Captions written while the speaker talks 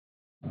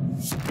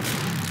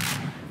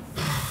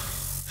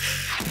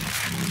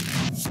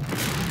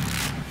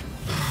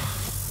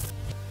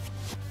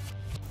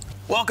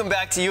Welcome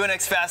back to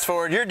UNX Fast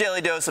Forward, your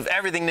daily dose of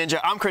everything ninja.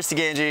 I'm Christy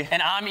Ganji.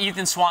 And I'm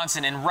Ethan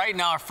Swanson, and right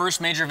now our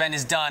first major event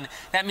is done.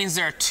 That means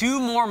there are 2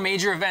 more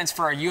major events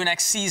for our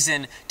UNX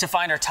season to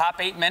find our top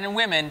 8 men and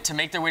women to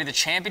make their way to the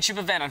championship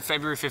event on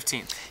February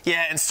 15th.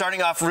 Yeah, and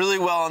starting off really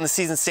well in the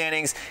season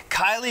standings,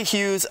 Kylie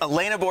Hughes,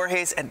 Elena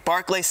Borges, and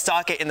Barclay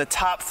Stockett in the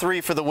top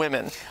 3 for the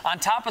women. On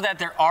top of that,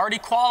 they're already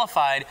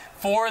qualified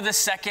for the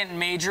second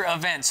major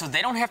event, so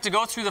they don't have to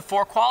go through the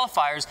 4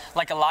 qualifiers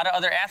like a lot of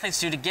other athletes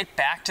do to get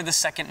back to the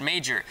second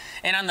major.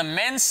 And on the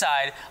men's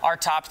side, our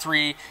top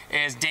 3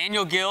 is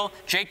Daniel Gill,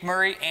 Jake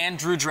Murray, and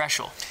Drew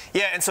Dreschel.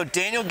 Yeah, and so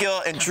Daniel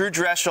Gill and Drew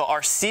Dreschel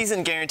are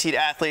season guaranteed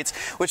athletes,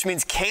 which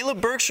means Caleb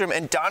Bergstrom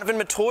and Donovan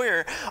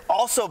Matoyer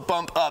also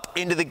bump up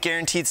into the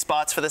guaranteed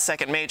spots for the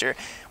second major,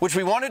 which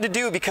we wanted to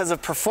do because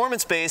of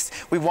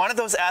performance-based. We wanted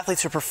those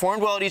athletes who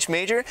performed well at each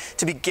major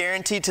to be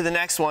guaranteed to the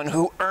next one,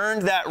 who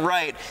earned that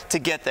right to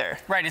get there.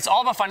 Right, it's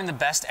all about finding the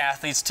best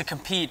athletes to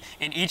compete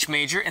in each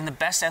major and the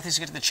best athletes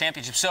to get to the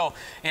championship. So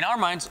in our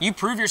minds, you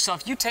prove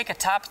yourself, you take a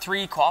top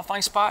 3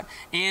 qualifying spot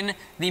in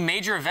the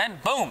major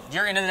event, boom,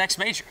 you're into the next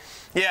major.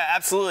 Yeah,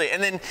 absolutely.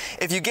 And then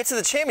if you get to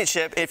the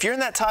championship, if you're in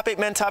that top 8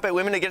 men, top 8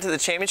 women to get to the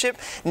championship,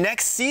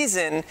 next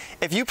season,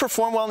 if you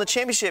perform well in the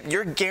championship,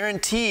 you're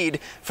guaranteed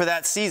for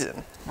that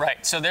season.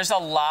 Right, so there's a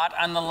lot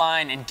on the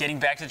line in getting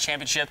back to the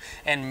championship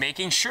and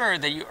making sure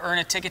that you earn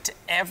a ticket to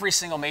every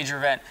single major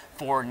event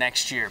for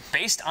next year,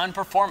 based on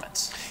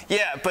performance.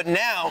 Yeah, but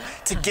now,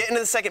 to get into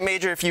the second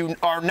major, if you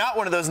are not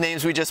one of those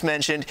names we just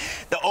mentioned,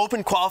 the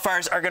open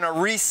qualifiers are going to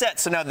reset.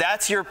 So now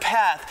that's your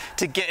path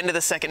to get into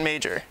the second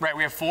major. Right,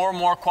 we have 4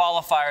 more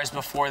qualifiers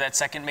before that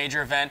second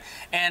major event,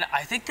 and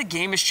I think the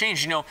game has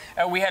changed. You know,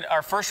 we had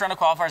our first round of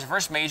qualifiers, our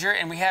first major,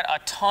 and we had a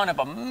ton of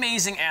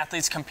amazing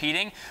athletes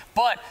competing,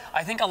 but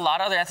I think a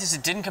lot of other athletes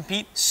that didn't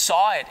compete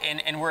saw it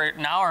and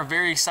are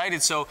very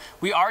excited. So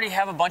we already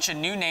have a bunch of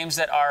new names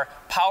that are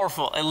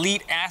powerful,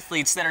 elite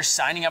athletes that are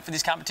signing up for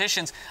these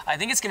competitions. I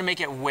think it's going to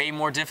make it way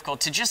more difficult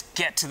to just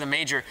get to the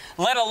major,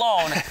 let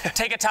alone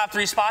take a top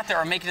 3 spot there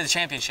or make it to the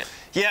championship.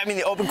 Yeah, I mean,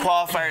 the open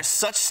qualifier is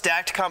such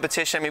stacked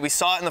competition. I mean, we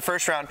saw it in the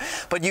first round,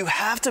 but you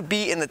have to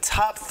be in the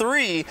top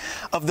 3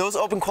 of those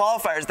open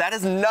qualifiers. That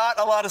is not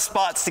a lot of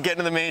spots to get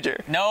into the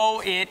major.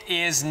 No, it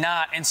is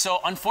not. And so,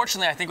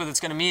 unfortunately, I think what it's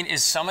going to mean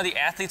is some of the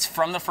athletes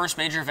from the first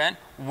major event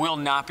will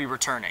not be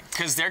returning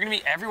because they're going to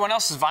be, everyone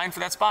else is vying for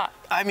that spot.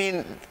 I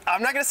mean,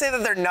 I'm not going to say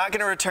that they're not going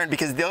to return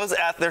because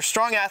they're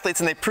strong athletes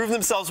and they proved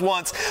themselves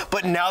once,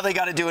 but now they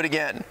got to do it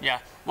again. Yeah.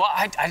 Well,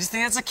 I just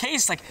think that's the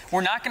case. Like,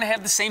 we're not going to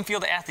have the same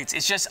field of athletes.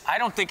 It's just, I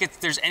don't think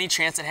there's any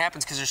chance it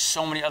happens because there's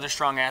so many other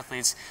strong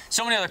athletes,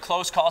 so many other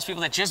close calls,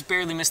 people that just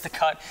barely missed the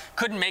cut,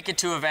 couldn't make it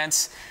to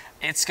events.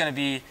 It's going to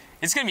be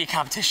a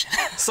competition.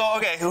 So,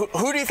 okay,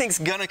 who do you think's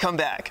going to come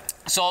back?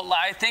 So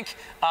I think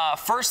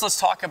first let's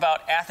talk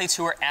about athletes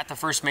who are at the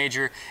first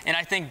major, and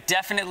I think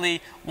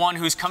definitely one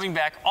who's coming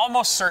back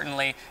almost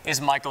certainly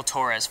is Michael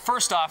Torres.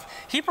 First off,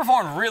 he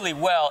performed really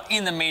well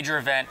in the major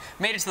event,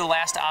 made it to the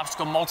last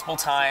obstacle multiple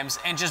times,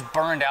 and just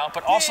burned out.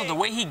 But also the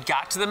way he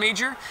got to the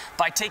major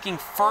by taking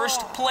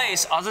first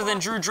place, other than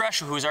Drew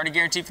Dreschel, who is already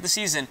guaranteed for the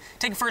season,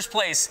 taking first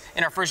place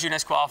in our first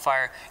UNX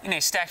qualifier in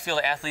a stacked field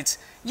of athletes,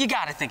 you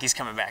got to think he's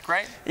coming back,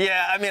 right?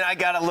 Yeah, I mean, I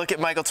got to look at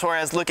Michael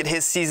Torres, look at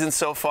his season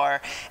so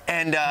far,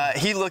 and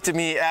he looked at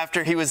me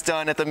after he was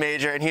done at the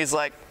major, and he's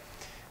like,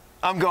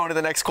 I'm going to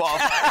the next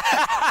qualifier.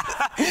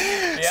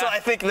 Yeah. So I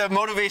think the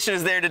motivation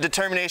is there, the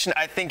determination.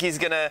 I think he's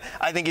gonna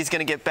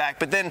get back.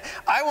 But then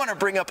I want to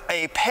bring up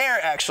a pair.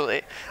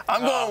 Actually,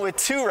 I'm going with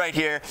 2 right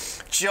here: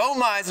 Joe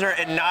Meisner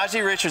and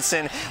Najee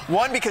Richardson.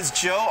 One because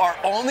Joe, our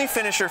only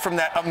finisher from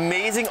that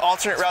amazing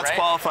alternate routes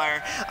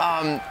qualifier,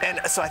 and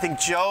so I think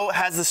Joe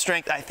has the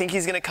strength. I think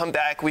he's gonna come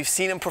back. We've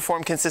seen him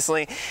perform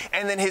consistently,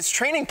 and then his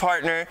training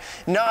partner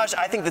Naj.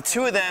 I think the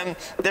 2 of them,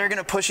 they're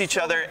gonna push each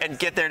other and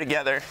get there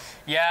together.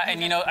 Yeah,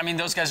 and you know, I mean,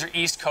 those guys are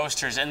East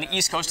Coasters, and the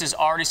East Coast is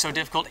already so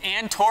difficult,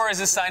 and Torres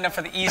is signed up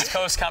for the East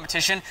Coast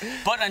competition.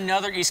 But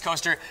another East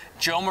Coaster,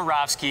 Joe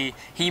Moravsky,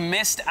 he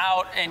missed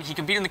out, and he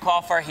competed in the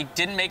qualifier. He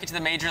didn't make it to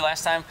the major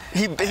last time.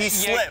 He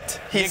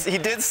slipped. He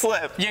did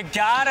slip. You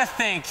gotta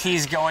think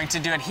he's going to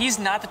do it. He's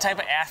not the type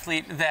of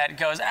athlete that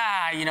goes,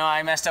 you know,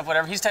 I messed up,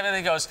 whatever. He's the type of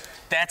athlete that goes,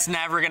 that's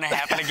never gonna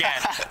happen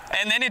again.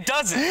 And then it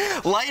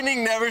doesn't.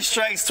 Lightning never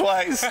strikes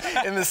twice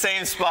in the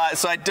same spot,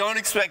 so I don't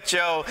expect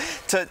Joe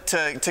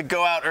to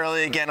go out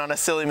early again on a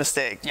silly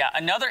mistake. Yeah,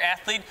 another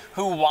athlete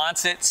who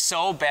wants it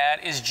so bad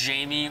is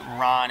Jamie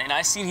Rahn, and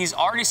I've seen he's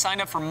already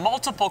signed up for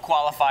multiple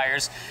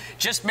qualifiers,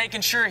 just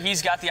making sure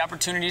he's got the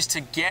opportunities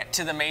to get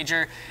to the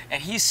major,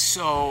 and he's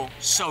so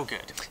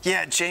good.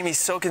 Yeah, Jamie's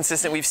so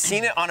consistent. We've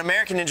seen it on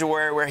American Ninja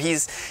Warrior where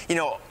he's, you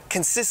know,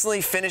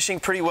 consistently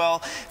finishing pretty well,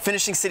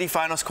 finishing city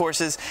finals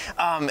courses.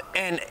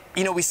 And,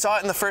 you know, we saw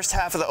it in the first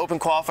half of the open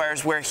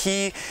qualifiers where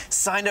he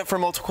signed up for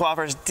multiple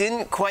qualifiers,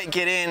 didn't quite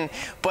get in,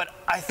 but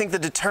I think the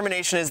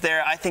determination is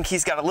there. I think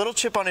he's got a little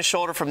chip on his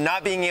shoulder from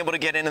not being able to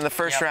get in the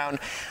first round.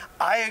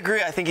 I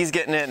agree. I think he's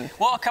getting in.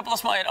 Well, a couple of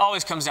small, it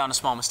always comes down to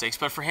small mistakes,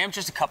 but for him,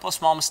 just a couple of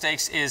small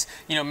mistakes is,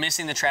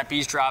 missing the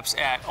trapeze drops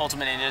at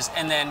Ultimate Ninjas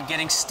and then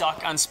getting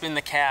stuck on Spin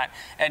the Cat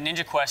at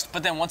Ninja Quest.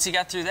 But then once he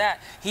got through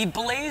that, he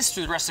blazed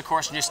through the rest of the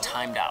course and just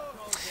timed out.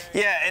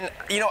 Yeah, and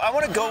I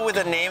want to go with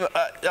a name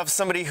of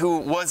somebody who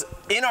was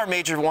in our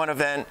Major 1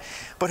 event,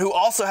 but who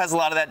also has a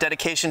lot of that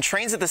dedication,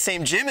 trains at the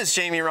same gym as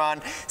Jamie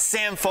Ron,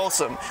 Sam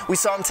Folsom. We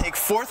saw him take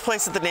 4th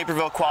place at the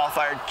Naperville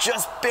qualifier,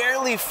 just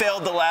barely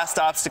failed the last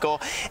obstacle,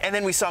 and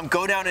then we saw him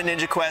go down to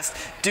Ninja Quest,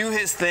 do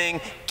his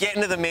thing, get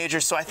into the major.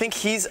 So I think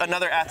he's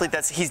another athlete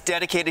he's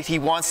dedicated, he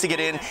wants to get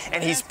in,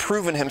 and he's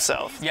proven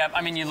himself. Yeah,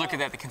 I mean, you look at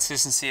that, the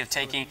consistency of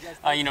taking,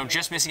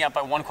 just missing out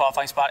by 1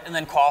 qualifying spot and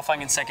then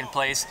qualifying in 2nd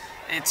place.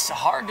 It's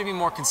hard to be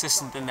more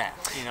consistent than that,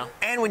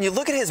 And when you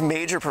look at his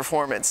major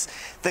performance,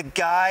 the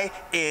guy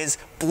is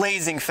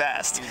blazing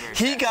fast.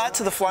 He got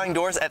to the flying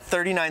doors at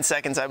 39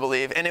 seconds, I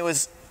believe, and it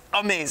was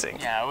amazing.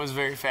 Yeah, it was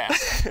very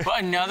fast.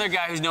 But another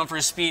guy who's known for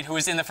his speed, who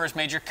was in the first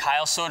major,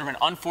 Kyle Soderman.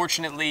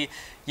 Unfortunately,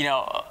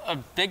 a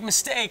big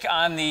mistake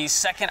on the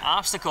 2nd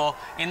obstacle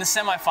in the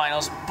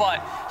semifinals,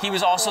 but he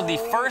was also the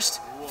first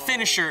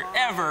finisher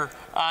ever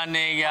on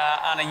a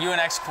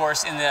UNX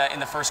course in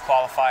the first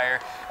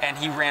qualifier, and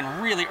he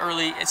ran really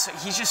early.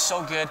 He's just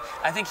so good.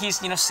 I think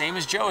he's same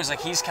as Joe. Is like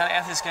he's kind of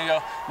athlete that's gonna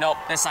go, nope,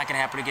 that's not gonna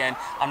happen again.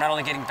 I'm not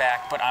only getting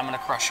back, but I'm gonna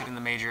crush it in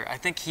the major. I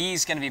think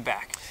he's gonna be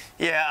back.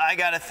 Yeah, I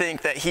gotta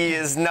think that he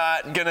is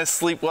not gonna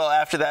sleep well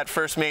after that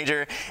first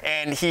major,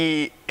 and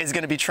he is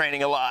gonna be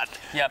training a lot.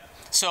 Yep.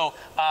 So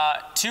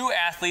 2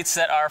 athletes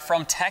that are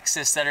from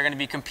Texas that are going to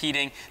be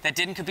competing that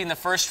didn't compete in the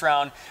first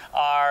round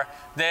are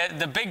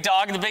the big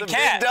dog and the big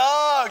cat. The big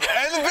dog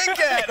and the big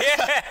cat.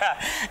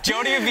 Yeah.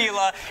 Jody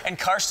Avila and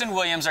Karsten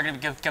Williams are going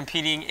to be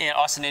competing in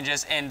Austin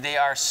Ninjas, and they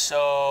are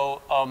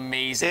so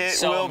amazing.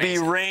 It will be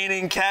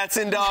raining cats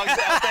and dogs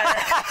out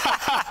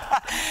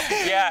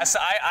there. Yeah, so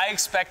I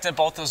expect that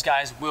both those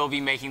guys will be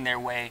making their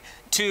way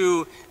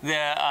to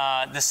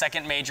the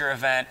second major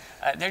event.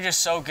 They're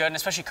just so good, and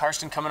especially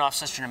Karsten coming off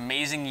such an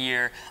amazing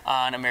year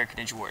on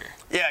American Ninja Warrior.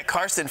 Yeah,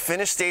 Karsten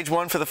finished stage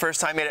 1 for the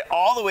first time, made it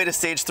all the way to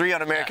stage 3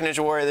 on American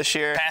Ninja Warrior this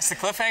year. Past the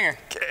cliffhanger.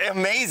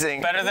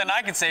 Amazing. Better than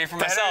I can say for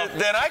myself. Better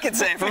than I can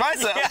say for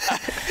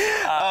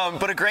myself.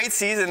 But a great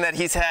season that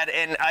he's had,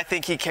 and I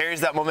think he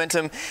carries that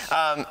momentum.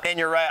 And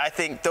you're right, I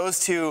think those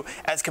 2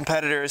 as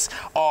competitors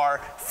are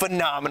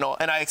phenomenal,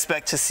 and I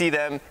expect to see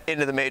them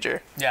into the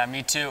major. Yeah,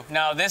 me too.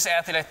 Now, this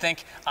athlete, I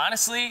think,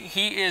 honestly,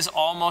 he is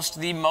almost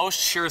the most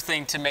sure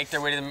thing to make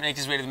his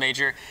way to the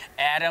major.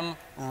 Adam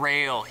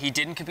Rail. He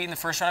didn't compete in the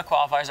first round of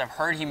qualifiers. I've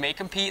heard he may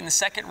compete in the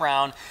 2nd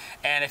round,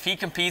 and if he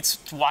competes,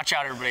 watch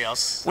out, everybody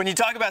else. When you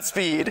talk about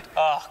speed,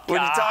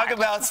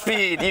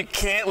 you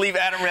can't leave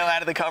Adam Rail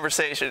out of the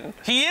conversation.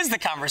 He is the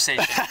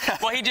conversation.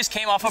 Well, he just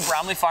came off of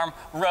Bromley Farm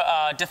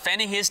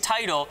defending his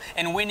title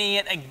and winning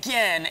it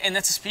again, and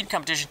that's a speed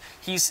competition.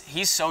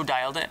 He's so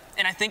dialed in.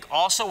 And I think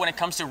also when it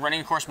comes to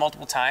running a course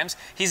multiple times,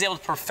 he's able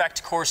to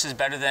perfect courses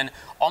better than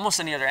almost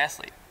any other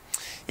athlete.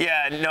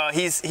 Yeah, no,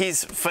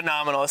 he's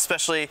phenomenal,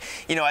 especially,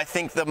 I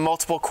think the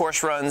multiple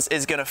course runs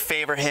is going to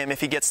favor him if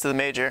he gets to the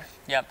major.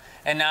 Yep.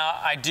 And now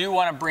I do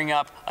want to bring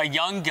up a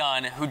young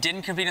gun who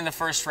didn't compete in the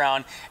first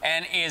round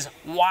and is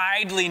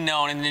widely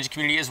known in the ninja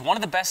community as one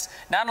of the best,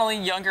 not only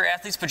younger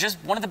athletes, but just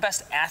one of the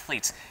best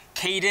athletes.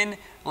 Caden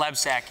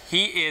Lebsack.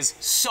 He is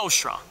so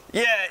strong.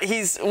 Yeah,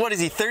 he's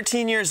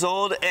 13 years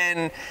old,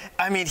 and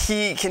I mean,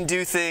 he can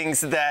do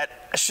things that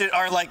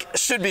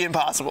should be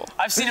impossible.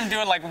 I've seen him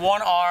doing like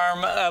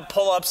 1-arm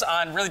pull-ups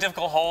on really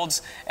difficult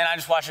holds, and I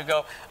just watch it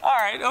go, all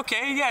right,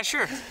 okay, yeah,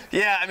 sure.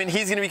 Yeah, I mean,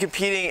 he's going to be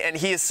competing, and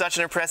he is such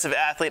an impressive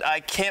athlete. I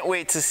can't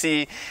wait to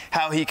see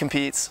how he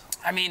competes.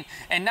 I mean,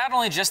 and not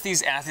only just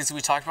these athletes that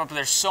we talked about, but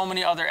there's so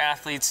many other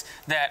athletes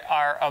that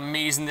are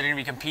amazing that are going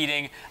to be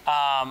competing.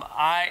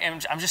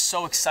 I'm just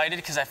so excited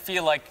because I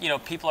feel like,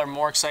 people are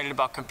more excited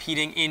about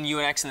competing in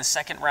UNX in the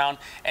 2nd round,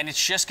 and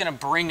it's just going to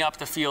bring up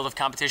the field of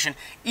competition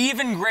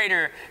even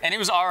greater, and it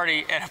was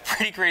already at a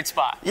pretty great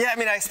spot. Yeah, I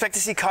mean, I expect to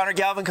see Connor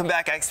Galvin come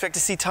back. I expect to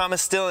see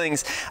Thomas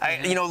Stillings.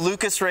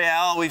 Lucas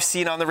Real we've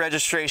seen on the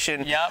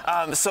registration.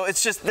 Yep. So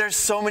it's just, there's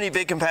so many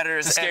big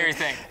competitors. It's a scary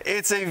thing.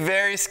 It's a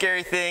very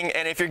scary thing,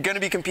 and if you're going to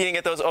be competing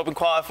at those open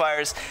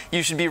qualifiers,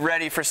 you should be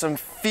ready for some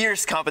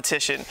fierce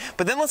competition.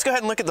 But then let's go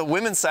ahead and look at the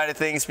women's side of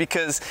things,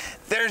 because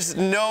there's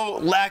no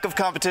lack of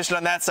competition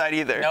on that side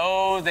either.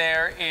 No,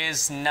 there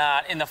is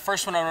not. In the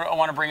first one I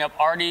want to bring up,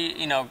 already,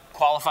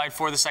 qualified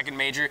for the 2nd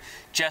major,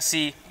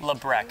 Jessie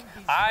Lebrecht.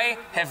 I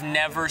have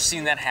never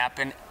seen that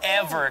happen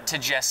ever to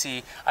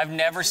Jessie. I've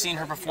never seen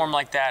her perform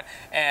like that,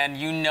 and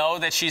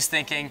that she's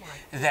thinking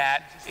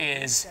that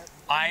is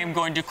I am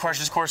going to crush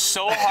this course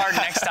so hard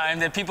next time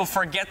that people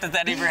forget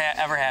that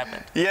ever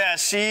happened. Yeah,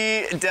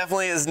 she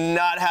definitely is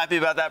not happy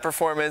about that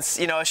performance.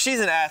 She's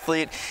an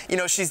athlete.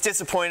 She's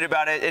disappointed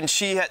about it,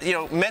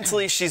 and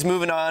mentally she's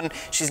moving on.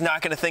 She's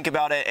not going to think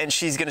about it, and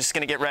she's just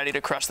going to get ready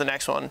to crush the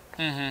next one.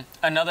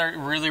 Another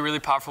really really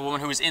powerful woman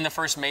who was in the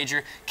first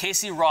major,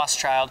 Casey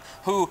Rothschild,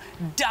 who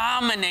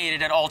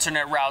dominated at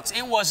alternate routes.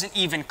 It wasn't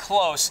even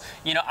close.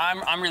 You know,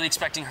 I'm really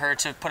expecting her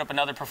to put up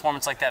another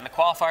performance like that in the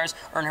qualifiers,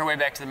 earn her way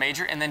back to the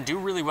major, and then do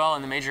really well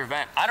in the major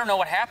event. I don't know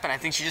what happened. I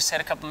think she just had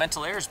a couple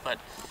mental errors, but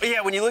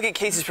yeah, when you look at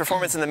Casey's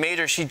performance in the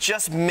major, she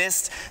just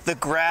missed the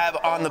grab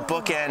on the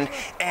bookend,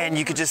 and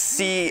you could just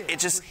see it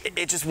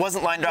just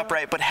wasn't lined up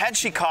right. But had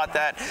she caught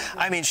that,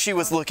 I mean, she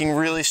was looking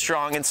really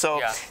strong, and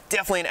so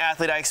definitely an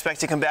athlete I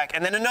expect to come back.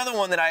 And then another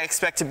one that I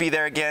expect to be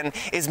there again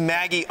is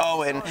Maggie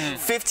Owen,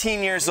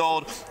 15 years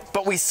old,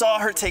 but we saw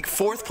her take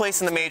 4th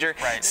place in the major.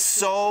 Right.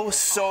 So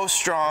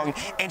strong,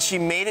 and she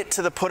made it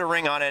to the put a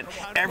ring on it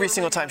every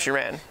single time she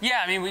ran.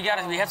 Yeah, I mean, we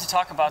have to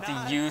talk about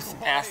the youth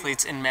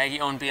athletes, and Maggie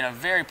Owen being a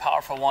very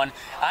powerful one.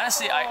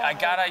 Honestly, I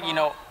gotta, you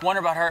know, wonder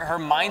about her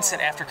mindset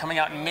after coming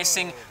out and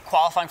missing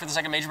qualifying for the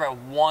second major by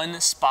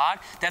 1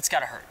 spot. That's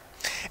gotta hurt.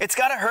 It's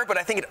got to hurt, but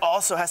I think it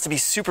also has to be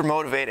super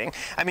motivating.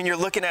 I mean, you're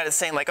looking at it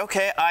saying like,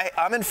 okay,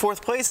 I'm in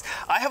 4th place.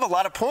 I have a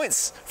lot of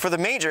points for the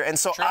major, and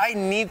so I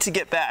need to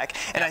get back.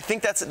 And I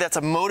think that's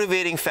a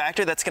motivating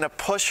factor that's going to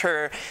push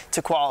her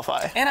to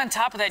qualify. And on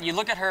top of that, you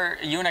look at her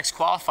UNX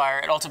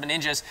qualifier at Ultimate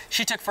Ninjas.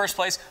 She took 1st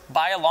place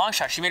by a long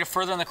shot. She made it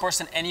further on the course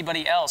than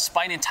anybody else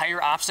by an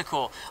entire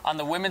obstacle on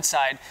the women's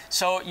side.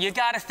 So you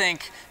got to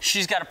think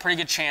she's got a pretty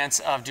good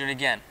chance of doing it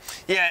again.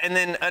 Yeah, and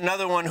then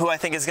another one who I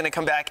think is going to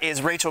come back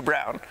is Rachel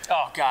Brown.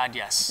 Oh, God,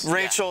 yes.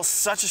 Rachel's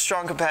such a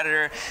strong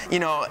competitor. You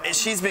know,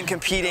 she's been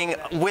competing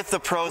with the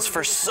pros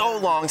for so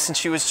long, since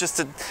she was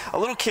just a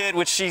little kid,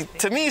 which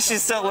to me,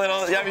 she's still little.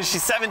 I mean,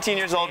 she's 17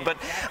 years old, but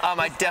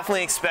I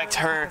definitely expect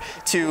her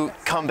to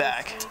come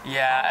back.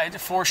 Yeah,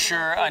 for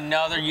sure.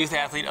 Another youth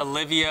athlete,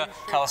 Olivia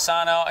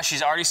Calisano.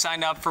 She's already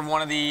signed up for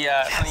one of the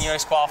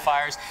UNX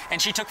qualifiers,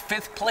 and she took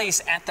 5th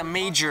place at the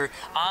major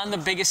on the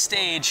biggest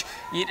stage.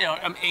 You know,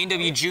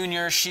 A&W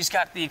Junior. She's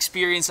got the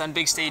experience on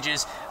big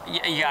stages.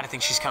 You got to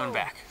think she's coming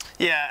back.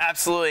 Yeah,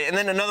 absolutely. And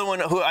then another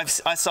one who I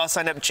saw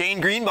signed up, Jane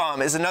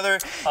Greenbaum, is another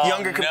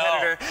younger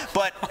competitor. No.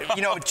 But,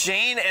 you know,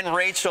 Jane and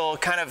Rachel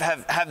kind of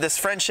have this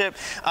friendship.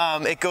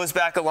 It goes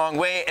back a long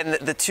way, and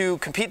the two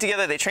compete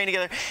together, they train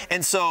together.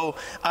 And so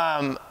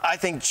I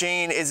think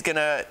Jane is going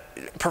to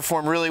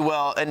perform really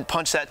well and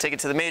punch that ticket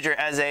to the major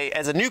as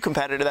a new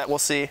competitor that we'll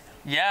see.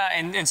 Yeah,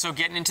 and so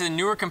getting into the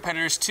newer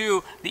competitors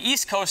too, the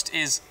East Coast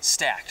is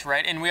stacked,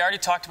 right? And we already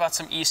talked about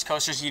some East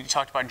Coasters. You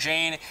talked about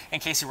Jane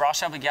and Casey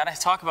Rothschild. We got to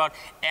talk about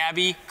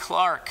Abby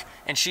Clark.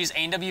 And she's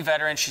A&W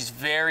veteran. She's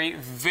very,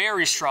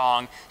 very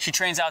strong. She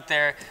trains out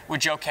there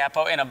with Joe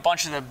Capo and a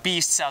bunch of the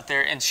beasts out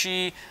there. And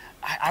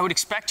I would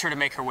expect her to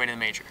make her way to the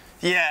major.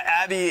 Yeah,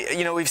 Abby,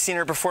 you know, we've seen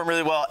her perform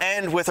really well,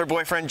 and with her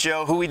boyfriend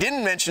Joe, who we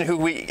didn't mention, who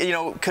we, you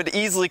know, could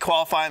easily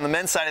qualify on the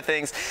men's side of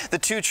things. The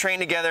two train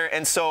together,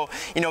 and so,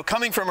 you know,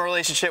 coming from a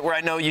relationship where I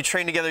know you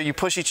train together, you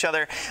push each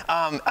other,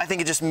 I think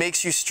it just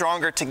makes you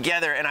stronger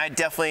together, and I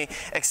definitely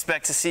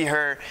expect to see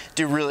her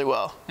do really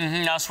well.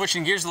 Now,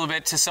 switching gears a little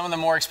bit to some of the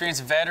more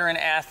experienced veteran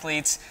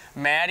athletes,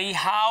 Maddie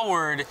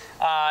Howard,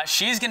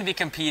 she's going to be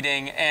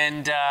competing,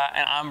 and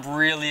I'm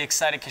really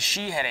excited because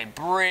she had a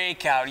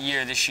breakout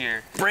year this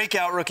year.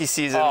 Breakout rookie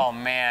season. Oh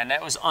man,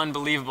 that was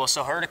unbelievable.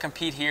 So her to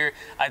compete here,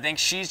 I think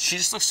she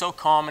just looks so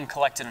calm and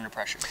collected under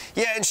pressure.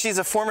 Yeah, and she's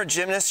a former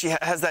gymnast. She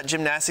has that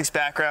gymnastics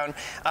background,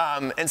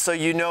 and so,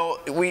 you know,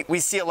 we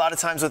see a lot of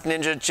times with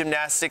ninja,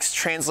 gymnastics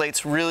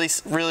translates really,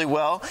 really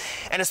well,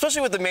 and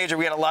especially with the major,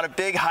 we had a lot of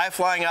big,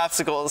 high-flying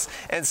obstacles,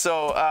 and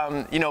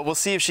so, you know, we'll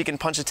see if she can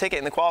punch a ticket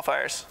in the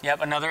qualifiers.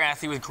 Yep, another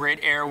athlete with great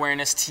air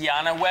awareness,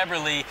 Tiana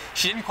Weberly.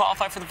 She didn't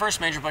qualify for the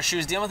first major, but she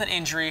was dealing with an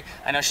injury.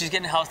 I know she's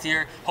getting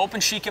healthier,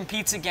 hoping she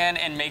competes again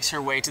and makes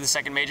her way to the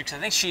second major, because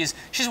I think she's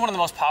one of the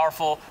most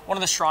powerful, one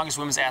of the strongest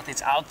women's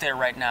athletes out there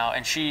right now,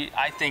 and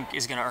I think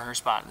is going to earn her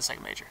spot in the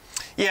second major.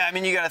 Yeah, I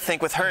mean, you got to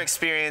think with her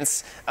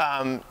experience,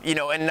 you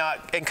know,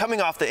 and coming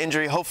off the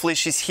injury, hopefully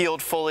she's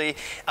healed fully,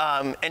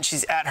 and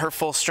she's at her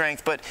full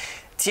strength. But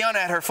Tiana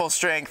at her full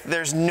strength,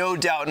 there's no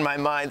doubt in my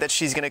mind that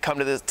she's going to come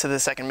to the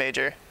second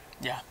major.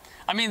 Yeah.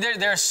 I mean,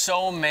 there are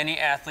so many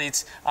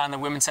athletes on the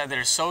women's side that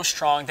are so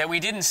strong that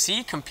we didn't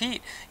see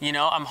compete. You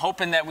know, I'm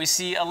hoping that we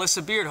see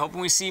Alyssa Beard, hoping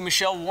we see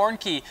Michelle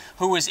Warnke,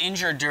 who was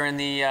injured during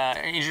the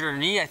injured her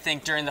knee, I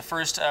think, during the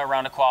first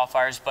round of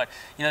qualifiers. But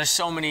you know, there's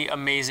so many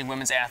amazing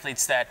women's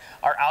athletes that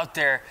are out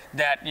there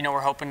that, you know,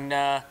 we're hoping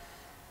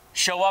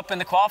show up in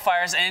the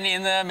qualifiers and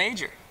in the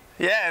major.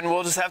 Yeah, and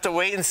we'll just have to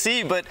wait and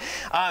see. But,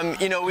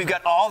 you know, we've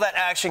got all that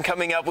action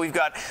coming up. We've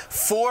got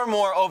 4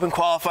 more open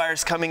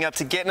qualifiers coming up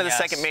to get into the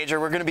second major.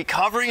 We're going to be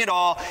covering it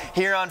all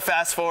here on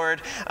Fast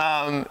Forward.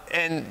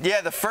 And,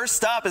 yeah, the first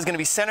stop is going to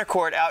be Center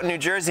Court out in New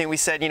Jersey. And we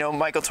said, you know,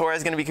 Michael Torres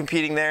is going to be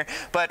competing there.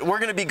 But we're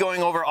going to be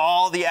going over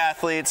all the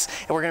athletes,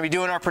 and we're going to be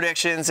doing our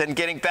predictions and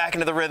getting back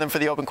into the rhythm for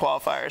the open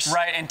qualifiers.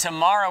 Right, and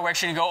tomorrow we're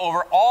actually going to go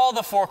over all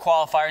the 4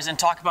 qualifiers and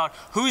talk about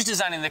who's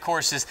designing the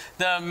courses,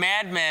 the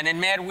madmen and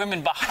mad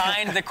women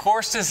behind the course.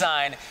 course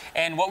design,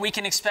 and what we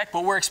can expect,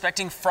 what we're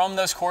expecting from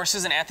those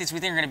courses and athletes we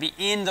think are going to be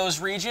in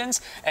those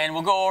regions. And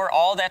we'll go over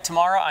all that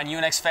tomorrow on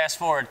UNX Fast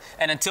Forward.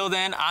 And until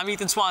then, I'm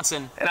Ethan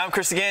Swanson. And I'm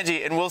Chris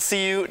Ganji, and we'll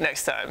see you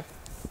next time.